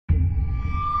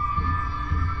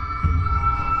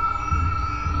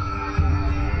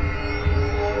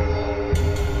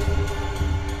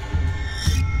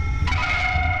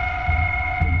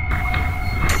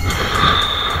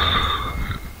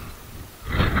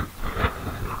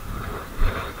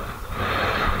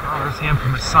There's the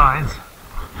infamous signs.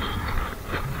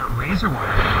 We got razor wire.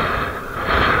 Oh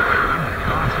my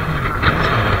God, we got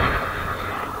razor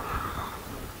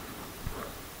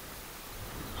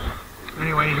wire.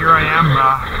 Anyway, here I am,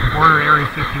 border Area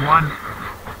 51.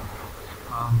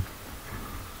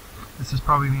 This is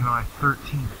probably my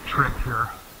 13th trip here.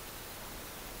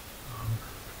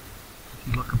 If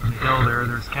you look up on the hill there,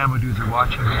 there's Medusa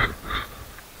watching me.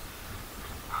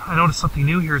 I noticed something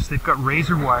new here is they've got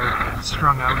razor wire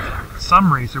strung out,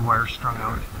 some razor wire strung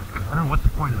out. I don't know what the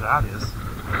point of that is.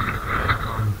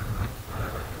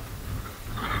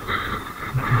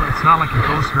 It's not like it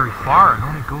goes very far, it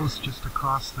only goes just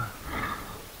across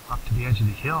up to the edge of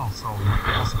the hill, so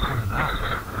what's the point of that?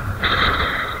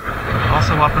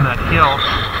 Also up on that hill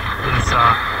is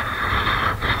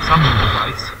some new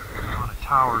device on a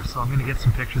tower, so I'm going to get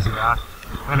some pictures of that.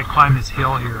 I'm going to climb this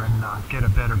hill here and get a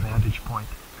better vantage point.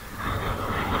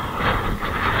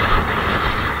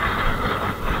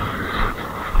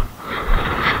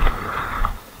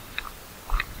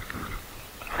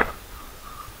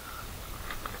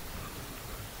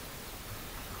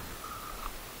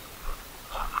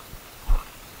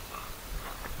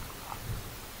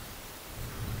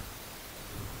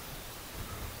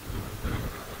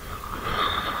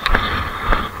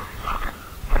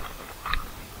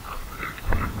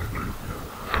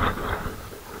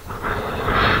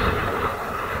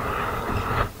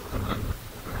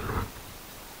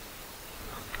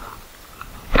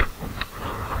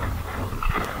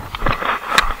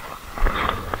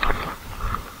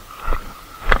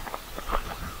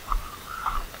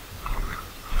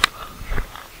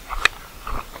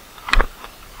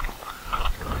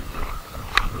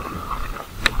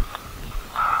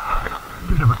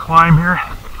 Bit of a climb here.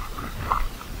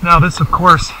 Now this of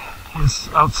course is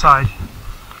outside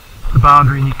the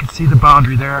boundary, and you can see the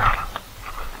boundary there.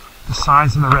 The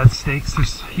signs and the red stakes.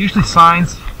 There's usually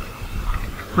signs,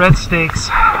 red stakes.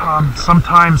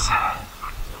 Sometimes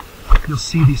you'll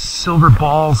see these silver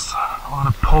balls on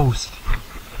a post,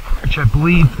 which I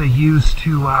believe they use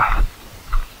to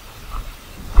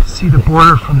see the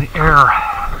border from the air.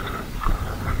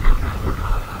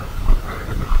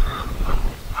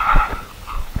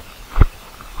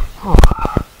 Oh,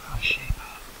 out of shape.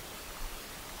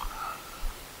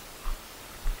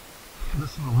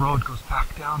 This little road goes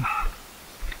back down.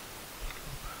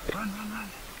 Run, run, run.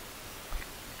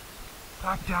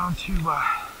 Back down to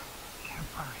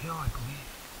Campfire Hill, I believe.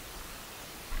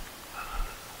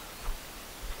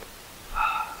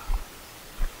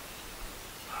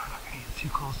 I'm not going to get too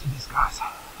close to these guys.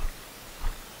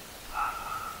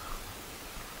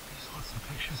 Just lots of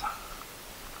pictures.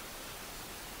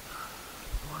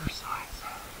 Border signs.